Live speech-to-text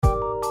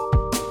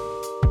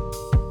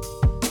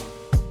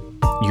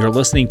You're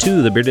listening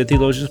to the Bearded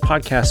Theologians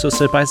podcast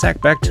hosted by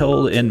Zach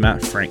Bechtold and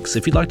Matt Franks.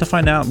 If you'd like to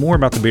find out more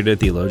about the Bearded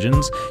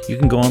Theologians, you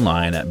can go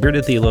online at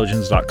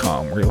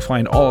beardedtheologians.com, where you'll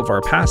find all of our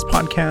past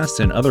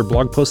podcasts and other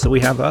blog posts that we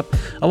have up,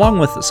 along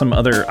with some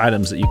other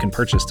items that you can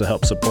purchase to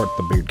help support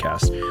the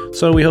Beardcast.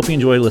 So we hope you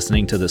enjoy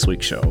listening to this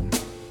week's show.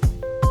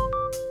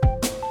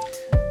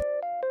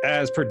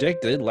 As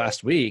predicted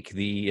last week,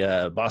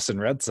 the Boston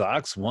Red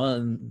Sox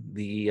won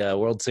the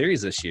World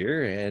Series this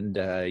year, and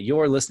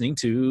you're listening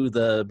to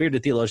the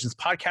Bearded Theologians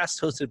podcast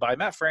hosted by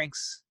Matt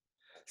Franks.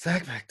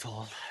 Zach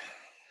Bechtold.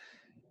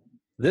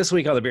 This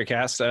week on the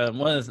Beardcast,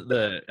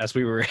 as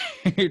we were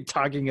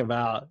talking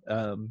about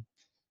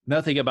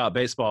nothing about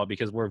baseball,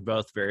 because we're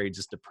both very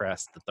just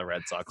depressed that the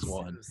Red Sox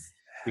won.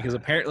 Because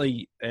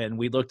apparently, and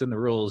we looked in the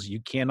rules, you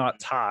cannot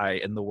tie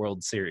in the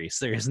World Series.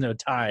 There is no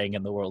tying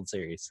in the World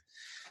Series.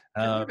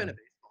 There's never been a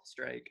baseball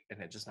strike,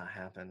 and it just not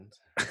happened.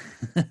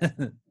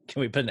 Can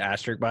we put an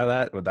asterisk by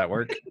that? Would that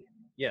work?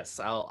 Yes,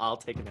 I'll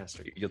take an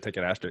asterisk. You'll take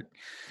an asterisk.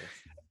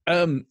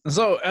 Yes.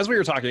 So as we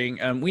were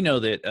talking, we know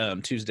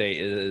that Tuesday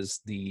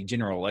is the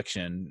general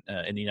election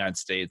in the United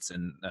States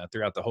and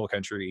throughout the whole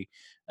country.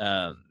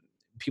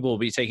 People will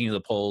be taking to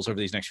the polls over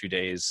these next few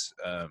days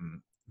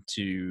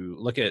to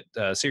look at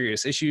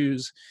serious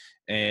issues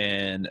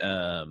and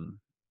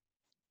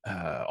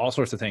all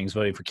sorts of things,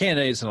 voting for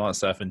candidates and all that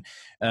stuff. And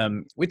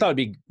we thought it'd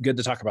be good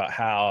to talk about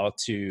how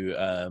to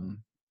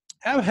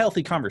have a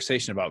healthy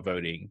conversation about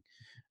voting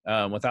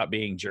without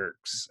being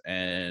jerks.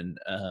 And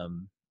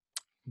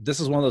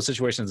this is one of those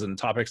situations and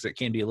topics that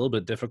can be a little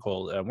bit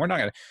difficult. We're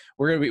going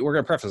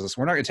to preface this.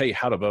 We're not going to tell you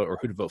how to vote or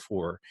who to vote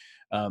for.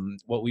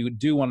 What we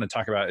do want to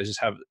talk about is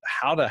just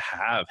how to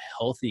have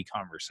healthy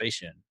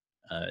conversation,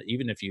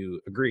 even if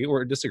you agree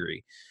or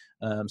disagree.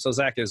 So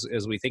Zach,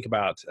 as we think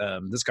about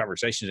this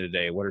conversation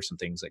today, what are some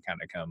things that kind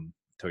of come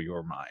to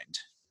your mind?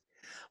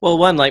 Well,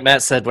 one, like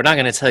Matt said, we're not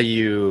going to tell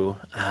you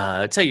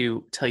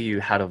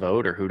how to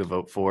vote or who to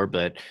vote for,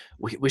 but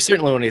we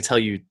certainly want to tell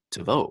you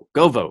to vote.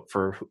 Go vote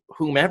for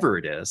whomever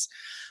it is.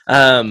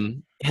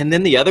 And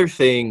then the other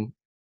thing,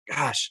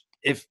 gosh,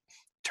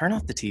 turn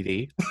off the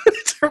TV,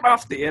 turn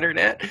off the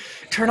internet,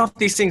 turn off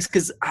these things,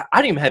 because I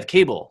don't even have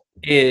cable,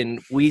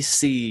 and we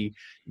see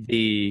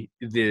we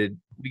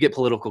get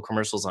political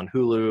commercials on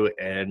Hulu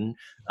and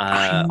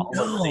all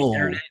over the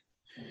internet,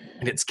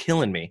 and it's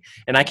killing me.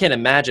 And I can't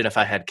imagine if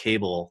I had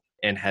cable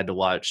and had to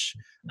watch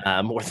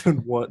more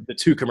than the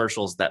two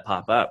commercials that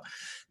pop up.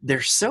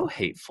 They're so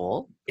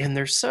hateful and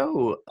they're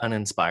so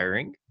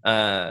uninspiring.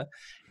 And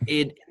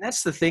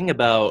that's the thing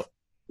about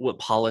what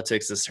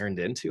politics has turned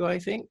into, I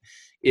think,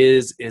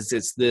 is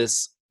it's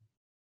this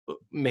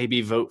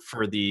maybe vote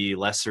for the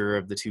lesser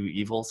of the two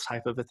evils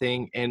type of a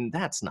thing, and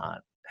that's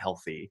not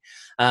healthy.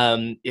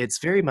 We've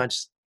very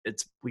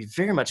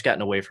much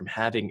gotten away from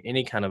having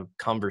any kind of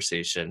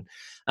conversation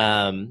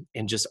and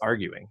just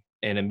arguing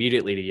and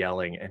immediately to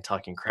yelling and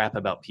talking crap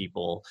about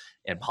people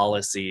and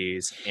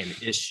policies and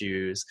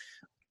issues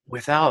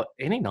without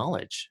any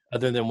knowledge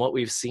other than what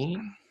we've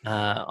seen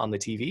on the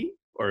TV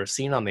or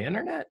seen on the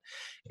internet.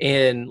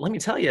 And let me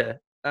tell you,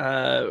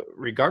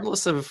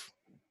 regardless of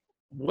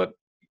what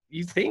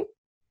you think,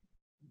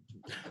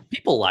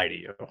 people lie to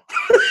you.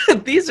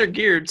 These are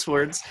geared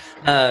towards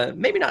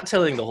maybe not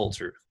telling the whole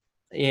truth,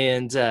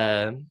 and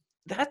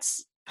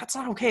that's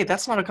not okay.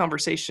 That's not a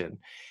conversation.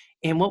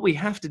 And what we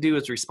have to do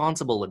as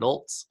responsible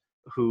adults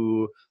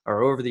who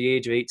are over the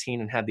age of 18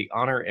 and have the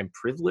honor and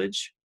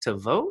privilege to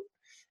vote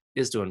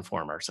is to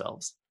inform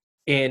ourselves.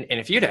 And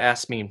if you'd have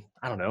asked me,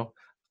 I don't know,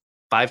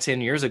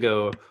 5-10 years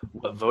ago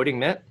what voting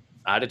meant,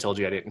 I'd have told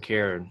you I didn't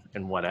care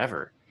and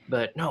whatever.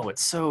 But no,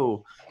 it's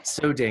so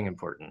dang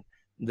important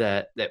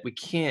that we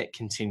can't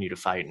continue to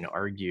fight and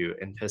argue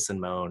and piss and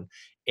moan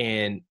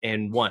and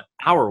want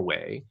our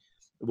way,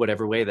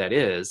 whatever way that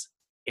is,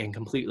 and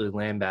completely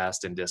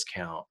lambast and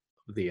discount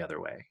the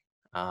other way.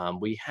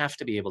 We have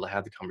to be able to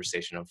have the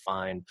conversation and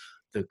find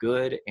the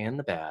good and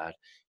the bad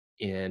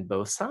in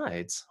both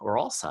sides or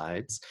all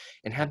sides,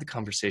 and have the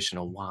conversation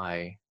of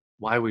why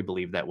we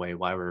believe that way,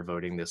 why we're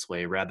voting this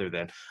way, rather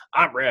than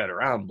I'm red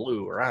or I'm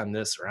blue or I'm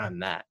this or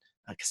I'm that,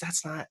 because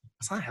that's not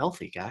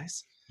healthy,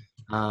 guys.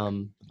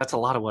 That's a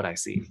lot of what I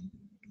see.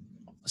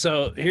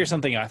 So here's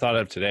something I thought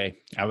of today.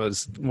 I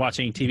was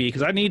watching TV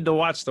because I need to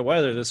watch the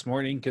weather this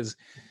morning because,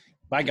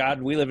 by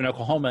God, we live in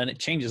Oklahoma and it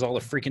changes all the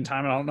freaking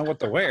time and I don't know what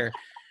to wear.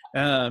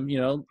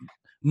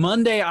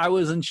 Monday I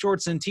was in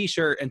shorts and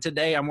t-shirt, and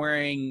today I'm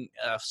wearing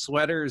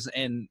sweaters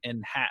and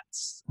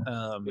hats.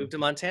 Move to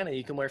Montana,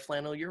 you can wear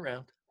flannel year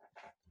round.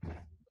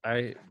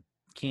 I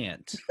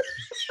can't.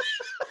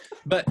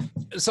 But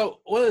so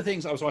one of the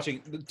things I was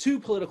watching, the two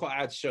political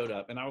ads showed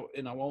up, and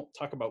I won't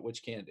talk about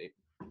which candidate,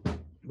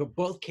 but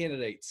both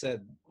candidates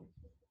said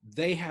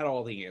they had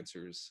all the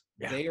answers.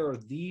 Yeah. They are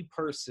the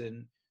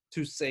person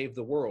to save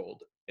the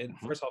world. And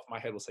first off, my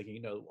head was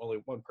thinking,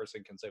 only one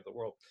person can save the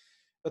world.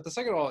 But the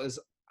second of all is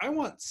I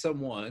want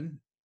someone,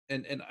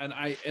 and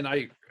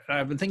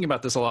I've been thinking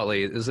about this a lot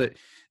lately, is that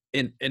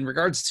in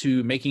regards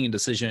to making a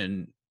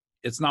decision,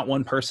 it's not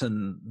one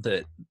person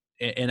that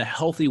in a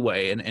healthy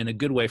way and in a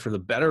good way for the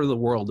better of the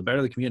world, the better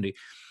of the community,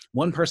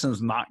 one person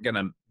is not going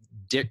to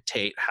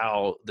dictate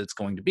how that's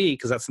going to be,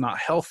 because that's not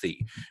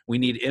healthy. We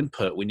need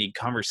input, we need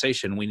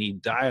conversation, we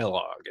need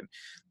dialogue.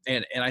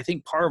 And I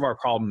think part of our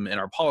problem in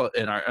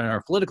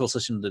our political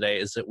system today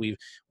is that we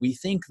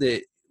think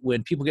that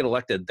when people get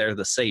elected, they're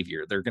the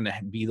savior. They're going to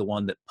be the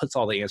one that puts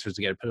all the answers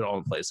together, put it all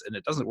in place. And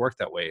it doesn't work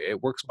that way.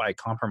 It works by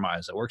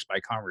compromise. It works by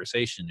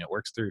conversation. It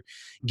works through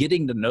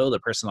getting to know the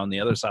person on the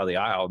other side of the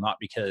aisle, not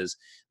because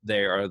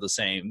they are the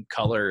same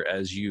color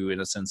as you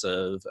in a sense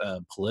of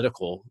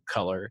political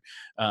color,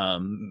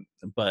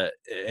 but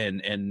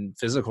and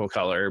physical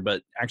color,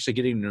 but actually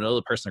getting to know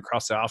the person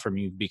across the aisle from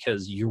you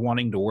because you're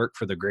wanting to work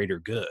for the greater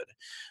good,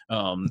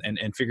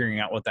 and figuring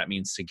out what that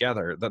means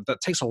together. That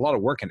takes a lot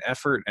of work and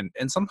effort,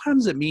 and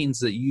sometimes it means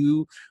that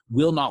you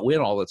will not win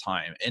all the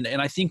time. And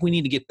I think we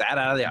need to get that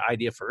out of the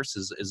idea first,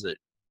 is that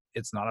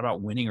it's not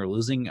about winning or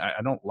losing.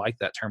 I don't like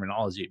that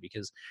terminology,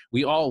 because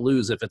we all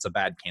lose if it's a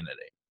bad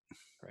candidate.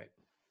 Right.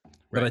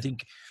 But I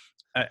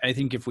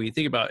think if we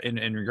think about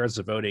in regards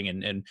to voting,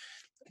 and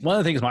one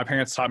of the things my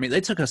parents taught me,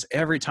 they took us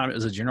every time it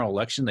was a general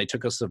election, they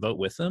took us to vote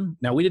with them.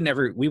 Now we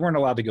weren't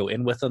allowed to go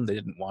in with them. They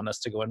didn't want us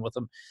to go in with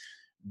them,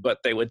 but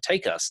they would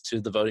take us to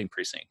the voting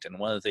precinct. And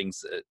one of the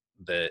things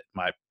that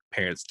my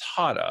parents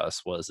taught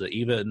us was that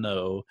even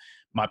though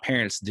my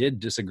parents did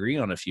disagree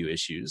on a few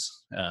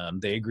issues,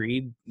 they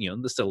agreed,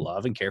 to still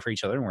love and care for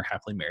each other, and we're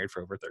happily married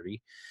for over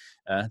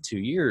 32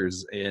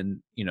 years.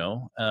 And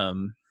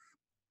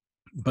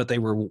but they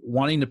were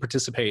wanting to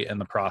participate in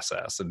the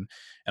process, and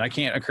I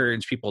can't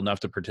encourage people enough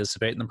to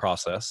participate in the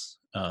process.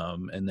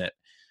 And that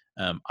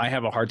I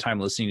have a hard time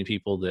listening to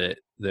people that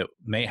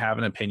may have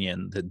an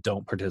opinion that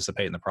don't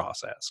participate in the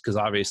process, because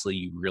obviously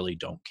you really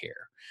don't care.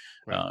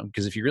 Right.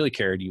 Because if you really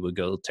cared, you would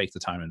go take the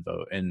time and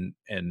vote, and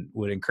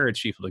would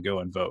encourage people to go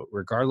and vote,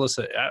 regardless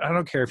of, I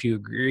don't care if you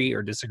agree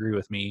or disagree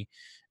with me.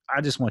 I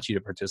just want you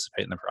to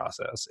participate in the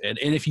process. And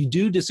if you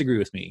do disagree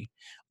with me,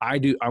 I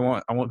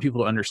want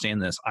people to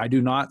understand this. I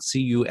do not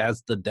see you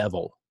as the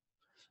devil.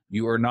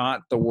 You are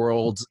not the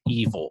world's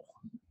evil.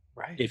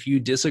 Right. If you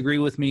disagree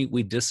with me,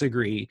 we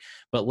disagree,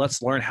 but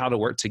let's learn how to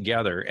work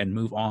together and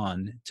move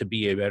on to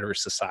be a better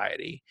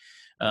society.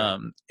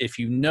 If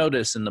you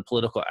notice in the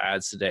political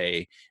ads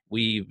today,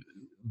 we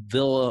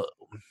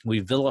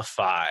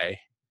vilify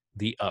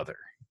the other.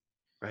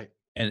 Right.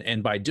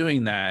 And by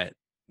doing that,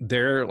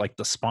 they're like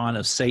the spawn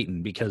of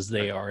Satan, because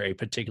they are a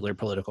particular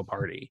political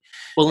party.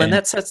 Well, and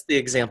that sets the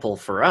example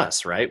for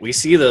us, right? We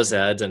see those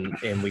ads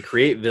and we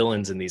create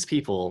villains in these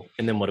people.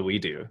 And then what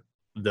do?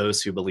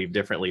 Those who believe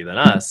differently than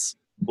us,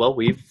 well,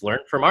 we've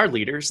learned from our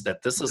leaders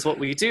that this is what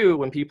we do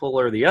when people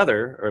are the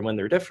other, or when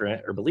they're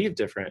different or believe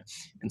different.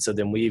 And so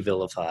then we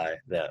vilify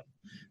them.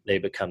 They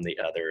become the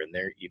other, and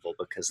they're evil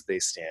because they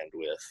stand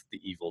with the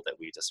evil that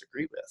we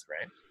disagree with,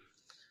 right?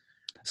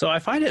 So I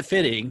find it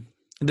fitting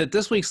that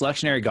this week's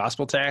lectionary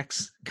gospel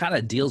text kind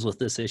of deals with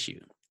this issue.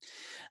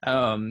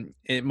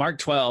 In Mark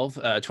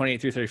 12,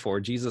 28 through 34,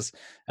 Jesus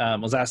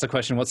was asked the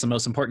question, what's the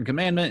most important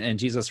commandment? And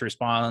Jesus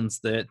responds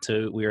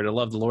that we are to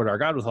love the Lord our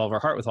God with all of our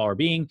heart, with all our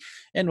being,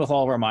 and with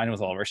all of our mind, and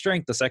with all of our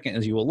strength. The second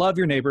is, you will love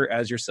your neighbor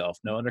as yourself.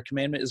 No other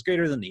commandment is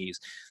greater than these.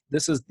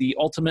 This is the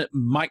ultimate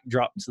mic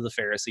drop to the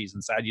Pharisees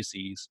and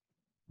Sadducees.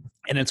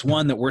 And it's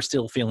one that we're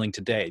still feeling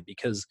today,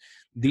 because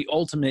the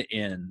ultimate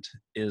end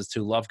is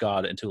to love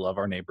God and to love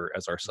our neighbor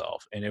as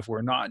ourselves. And if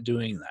we're not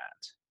doing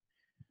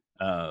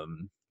that,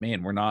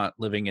 we're not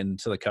living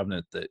into the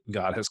covenant that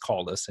God has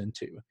called us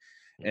into.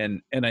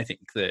 And I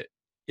think that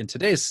in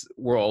today's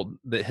world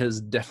that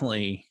has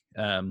definitely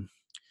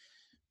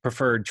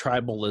preferred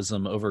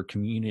tribalism over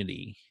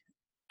community,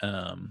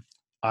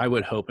 I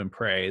would hope and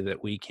pray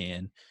that we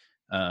can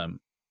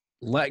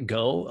let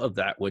go of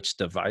that which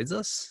divides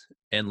us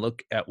and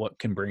look at what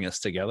can bring us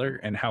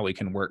together and how we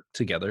can work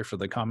together for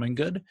the common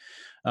good.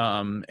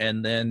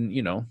 And then,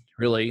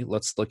 really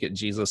let's look at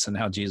Jesus and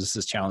how Jesus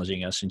is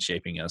challenging us and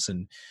shaping us.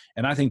 And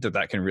I think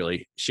that can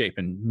really shape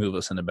and move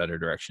us in a better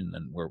direction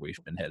than where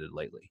we've been headed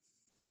lately.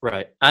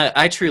 Right.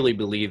 I truly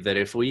believe that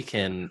if we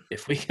can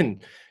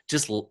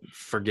just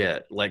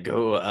let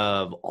go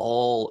of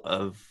all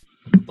of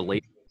the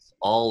labels,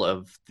 all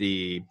of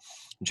the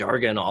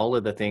jargon, all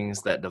of the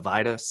things that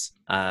divide us,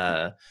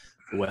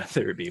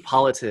 whether it be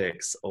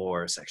politics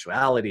or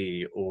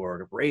sexuality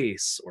or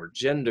race or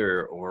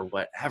gender or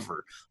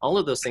whatever, all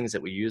of those things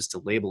that we use to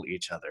label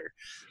each other,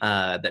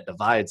 that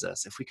divides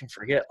us. If we can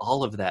forget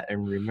all of that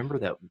and remember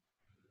that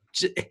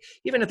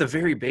even at the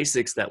very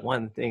basics, that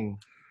one thing,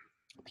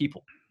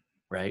 people,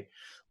 right?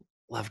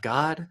 Love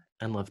God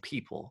and love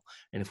people.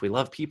 And if we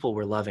love people,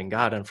 we're loving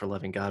God. And for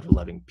loving God, we're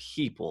loving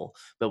people.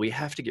 But we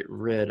have to get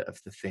rid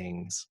of the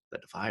things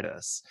that divide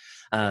us,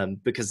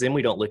 because then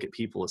we don't look at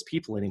people as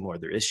people anymore.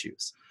 They're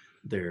issues,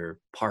 they're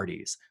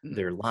parties,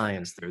 they're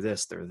lines, they're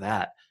this, they're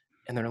that,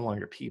 and they're no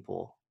longer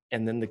people.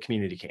 And then the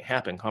community can't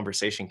happen.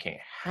 Conversation can't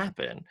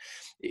happen.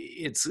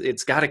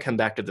 It's got to come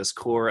back to this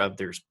core of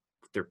there's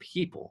they're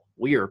people.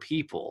 We are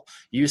people.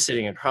 You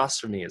sitting across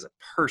from me is a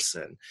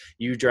person.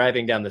 You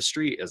driving down the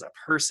street is a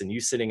person. You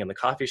sitting in the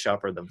coffee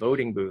shop or the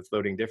voting booth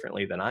voting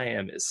differently than I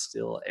am is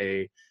still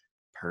a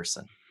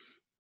person.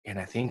 And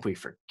I think we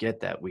forget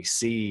that. We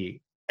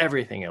see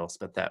everything else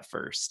but that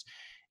first.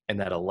 And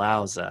that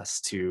allows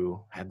us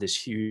to have this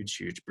huge,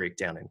 huge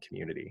breakdown in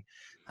community,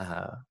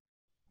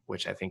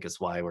 which I think is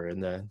why we're in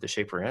the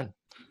shape we're in,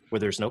 where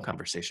there's no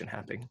conversation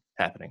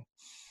happening.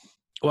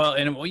 Well,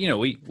 and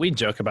we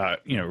joke about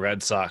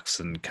Red Sox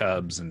and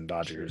Cubs and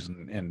Dodgers,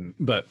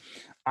 but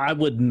I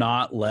would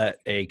not let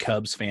a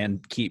Cubs fan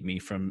keep me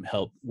from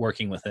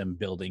working with them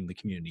building the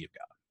community of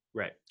God.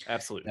 Right,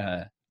 absolutely.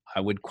 I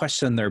would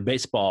question their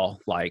baseball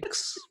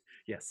likes,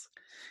 yes,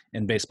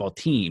 and baseball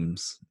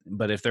teams,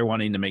 but if they're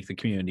wanting to make the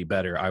community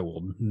better, I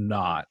will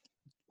not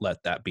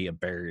let that be a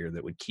barrier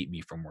that would keep me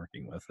from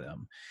working with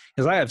them,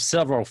 because I have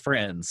several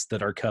friends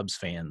that are Cubs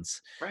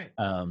fans. Right.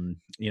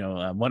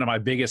 One of my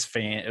biggest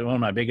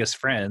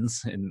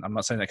friends, and I'm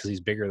not saying that because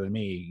he's bigger than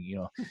me,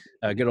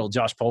 good old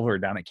Josh Pulver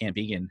down at Camp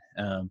Egan.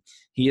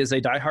 He is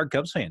a diehard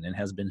Cubs fan and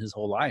has been his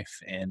whole life.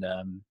 And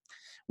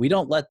we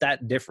don't let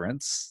that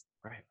difference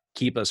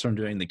keep us from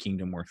doing the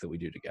kingdom work that we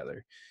do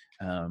together.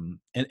 And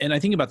I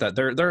think about that.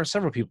 There are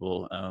several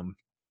people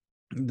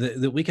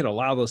that we could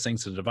allow those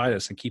things to divide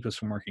us and keep us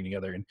from working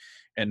together.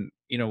 And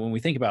when we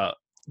think about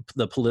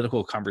the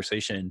political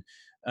conversation,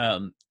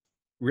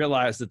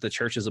 realize that the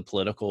church is a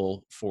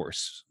political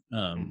force.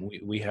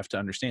 We have to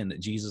understand that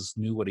Jesus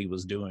knew what he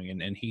was doing,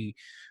 and he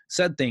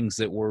said things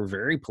that were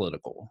very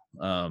political.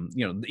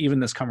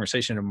 Even this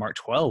conversation in Mark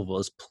 12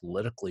 was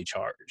politically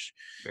charged,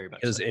 very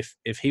much because so.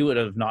 if he would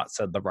have not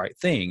said the right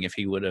thing, if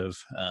he would have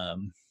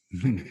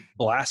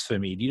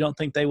blasphemed, you don't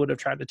think they would have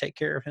tried to take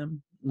care of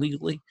him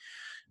legally?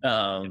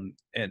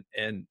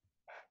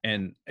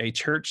 And a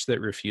church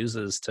that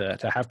refuses to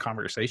have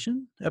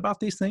conversation about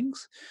these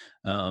things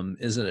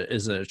is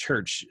a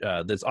church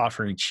that's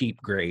offering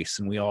cheap grace.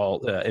 And we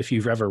all, if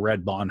you've ever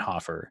read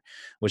Bonhoeffer,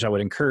 which I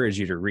would encourage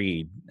you to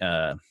read,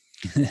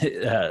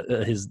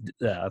 his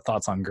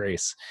thoughts on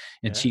grace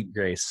and cheap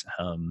grace,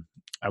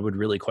 I would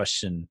really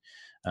question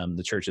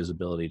the church's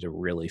ability to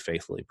really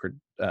faithfully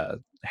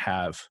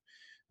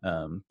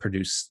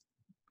produce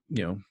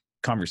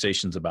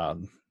conversations about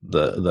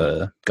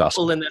the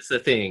gospel. Well, and that's the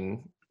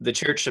thing. The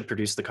church should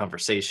produce the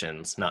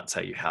conversations, not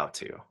tell you how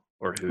to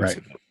or who to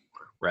vote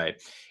for, right?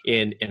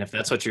 And if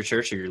that's what your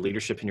church or your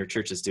leadership in your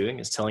church is doing,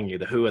 is telling you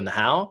the who and the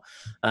how,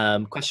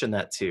 question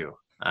that too,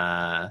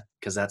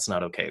 because that's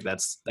not okay.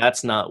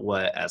 That's not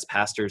what, as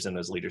pastors and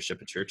as leadership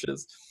in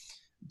churches,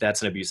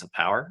 that's an abuse of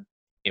power,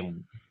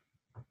 and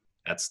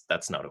that's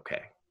not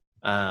okay.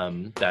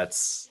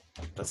 That's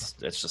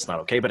just not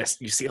okay. But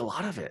you see a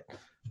lot of it.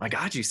 My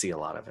God, you see a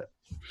lot of it.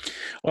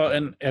 Well,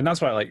 and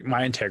that's why, like,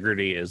 my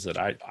integrity is that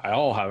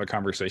I'll have a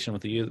conversation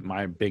with you.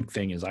 My big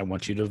thing is I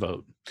want you to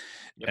vote.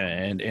 Yep.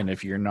 And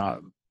if you're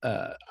not,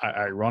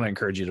 I want to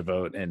encourage you to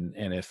vote. And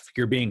if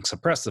you're being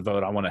suppressed to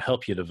vote, I want to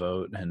help you to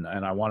vote. And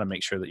I want to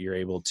make sure that you're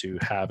able to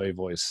have a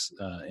voice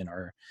in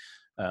our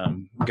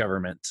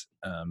government,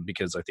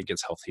 because I think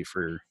it's healthy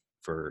for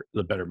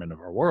the betterment of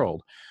our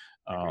world.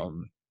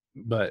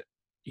 But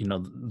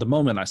the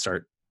moment I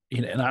start,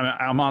 and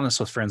I'm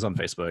honest with friends on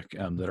Facebook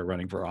that are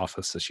running for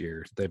office this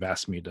year. They've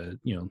asked me to,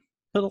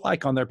 put a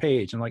like on their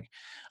page. And like,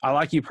 I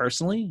like you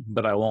personally,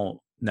 but I won't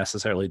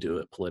necessarily do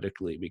it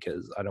politically,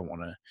 because I don't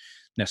want to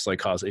necessarily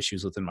cause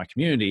issues within my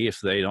community if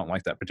they don't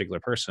like that particular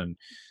person.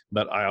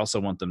 But I also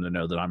want them to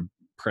know that I'm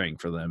praying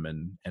for them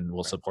and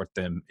will support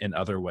them in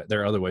other ways.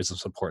 There are other ways of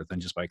support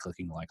than just by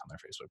clicking like on their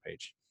Facebook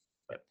page.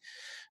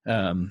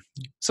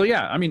 So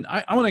yeah, I mean,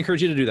 I want to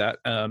encourage you to do that.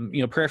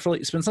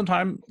 Prayerfully spend some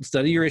time,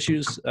 study your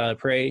issues,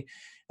 pray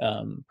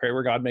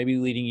where God may be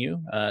leading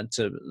you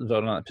to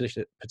vote on a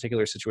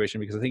particular situation,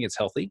 because I think it's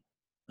healthy.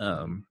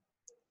 When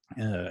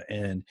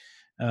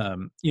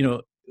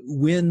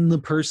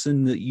the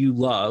person that you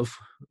love,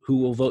 who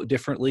will vote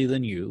differently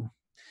than you,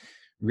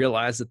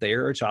 realize that they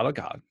are a child of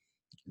God,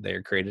 they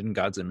are created in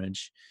God's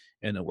image,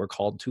 and that we're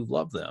called to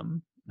love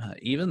them,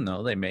 even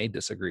though they may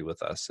disagree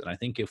with us. And I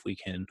think if we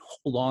can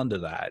hold on to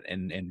that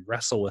and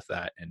wrestle with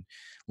that and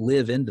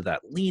live into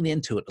that, lean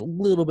into it a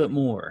little bit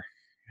more,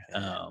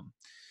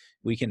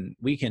 we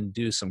can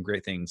do some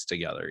great things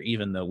together,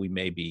 even though we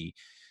may be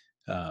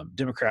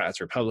Democrats,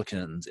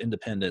 Republicans,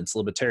 independents,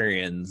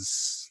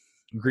 libertarians,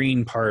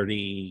 Green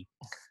Party,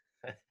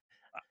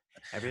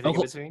 everything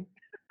in between.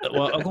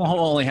 Well,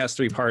 Oklahoma only has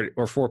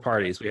 4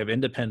 parties. We have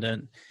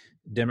independent,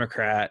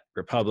 Democrat,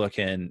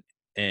 Republican,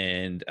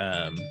 and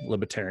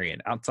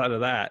libertarian. Outside of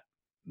that,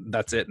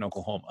 that's it in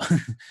Oklahoma.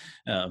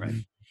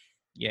 Right.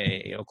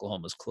 Yay,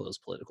 Oklahoma's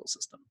closed political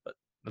system, but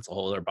that's a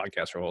whole other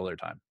podcast for a whole other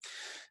time.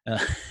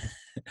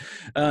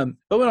 But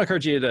we'll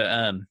encourage you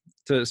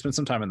to spend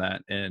some time in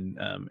that and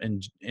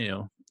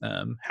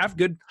have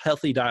good,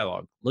 healthy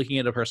dialogue, looking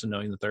at a person,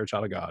 knowing that they're a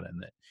child of God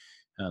and that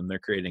they're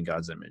created in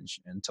God's image,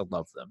 and to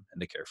love them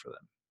and to care for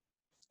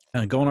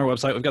them. Go on our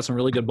website. We've got some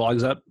really good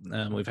blogs up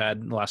we've had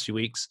in the last few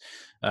weeks.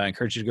 I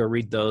encourage you to go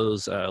read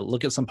those.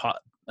 Look at some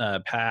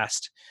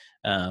past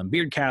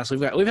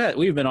Beardcast.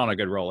 We've been on a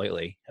good roll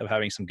lately of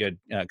having some good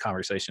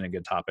conversation and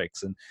good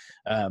topics, and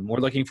we're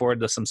looking forward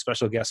to some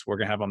special guests we're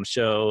going to have on the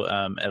show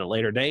at a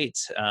later date.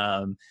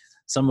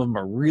 Some of them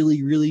are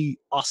really, really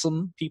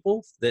awesome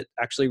people that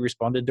actually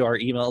responded to our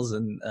emails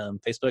and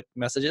Facebook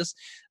messages.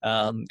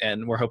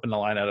 And we're hoping to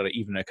line out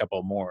even a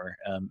couple more.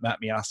 Matt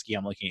Mioski,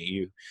 I'm looking at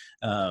you,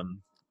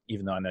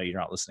 even though I know you're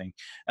not listening.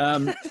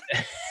 But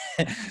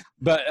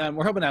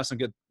we're hoping to have some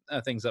good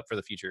things up for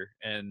the future.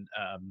 And,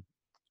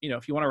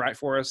 if you want to write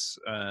for us,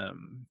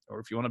 or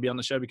if you want to be on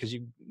the show because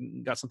you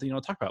got something you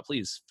want to talk about,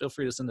 please feel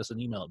free to send us an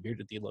email at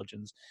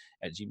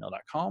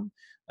beardedtheologians@gmail.com.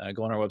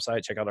 Go on our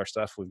website, check out our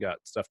stuff. We've got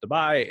stuff to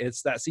buy.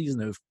 It's that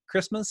season of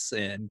Christmas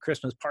and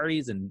Christmas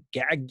parties and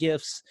gag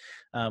gifts.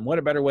 What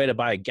a better way to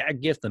buy a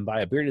gag gift than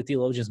buy a Bearded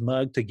Theologians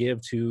mug to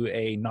give to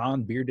a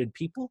non-bearded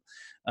people.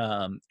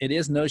 It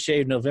is No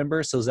Shave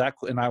November, so Zach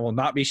and I will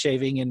not be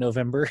shaving in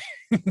November.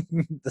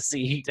 To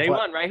see Day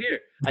one right here.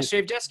 I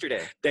shaved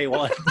yesterday. Day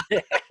one.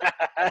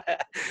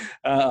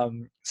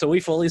 So we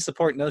fully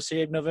support No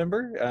Shave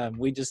November.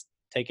 We just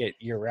take it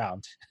year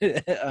round.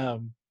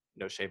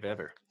 No shave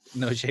ever.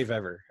 No shave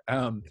ever.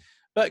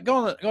 But go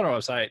on our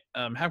website,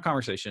 have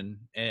conversation,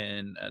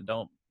 and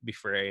don't be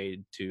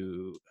afraid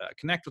to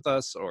connect with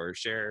us or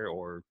share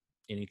or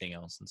anything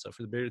else. And so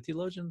for the Bearded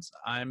Theologians,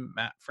 I'm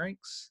Matt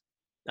Franks.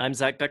 I'm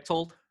Zach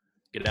Bechtold.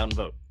 Get out and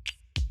vote.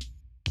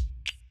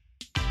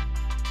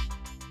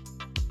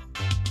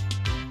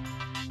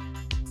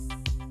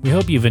 We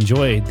hope you've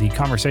enjoyed the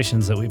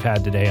conversations that we've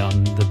had today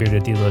on the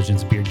Bearded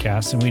Theologians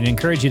Beardcast, and we'd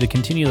encourage you to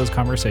continue those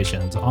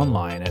conversations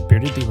online at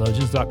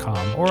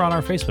beardedtheologians.com or on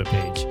our Facebook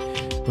page.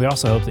 We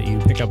also hope that you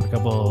pick up a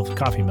couple of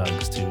coffee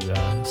mugs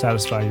to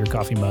satisfy your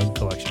coffee mug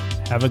collection.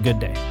 Have a good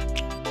day.